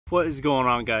What is going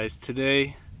on, guys?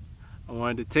 Today I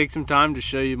wanted to take some time to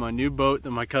show you my new boat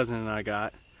that my cousin and I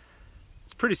got.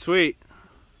 It's pretty sweet.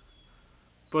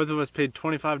 Both of us paid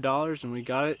 $25 and we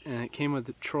got it, and it came with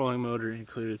the trolling motor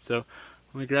included. So I'm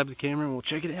gonna grab the camera and we'll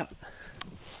check it out.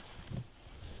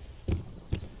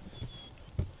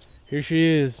 Here she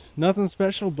is. Nothing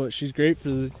special, but she's great for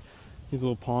these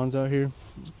little ponds out here.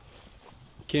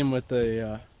 Came with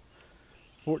a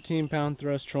 14-pound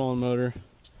thrust trolling motor.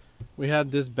 We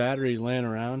had this battery laying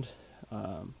around.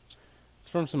 It's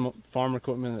from some farm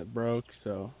equipment that broke,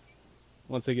 so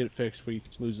once they get it fixed we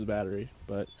lose the battery,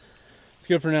 but it's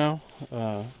good for now.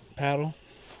 Paddle,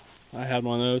 I had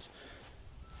one of those.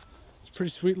 It's a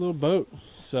pretty sweet little boat.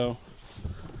 So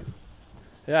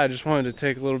yeah, I just wanted to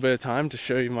take a little bit of time to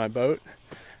show you my boat,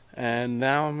 and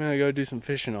now I'm gonna go do some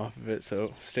fishing off of it,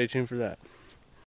 so stay tuned for that.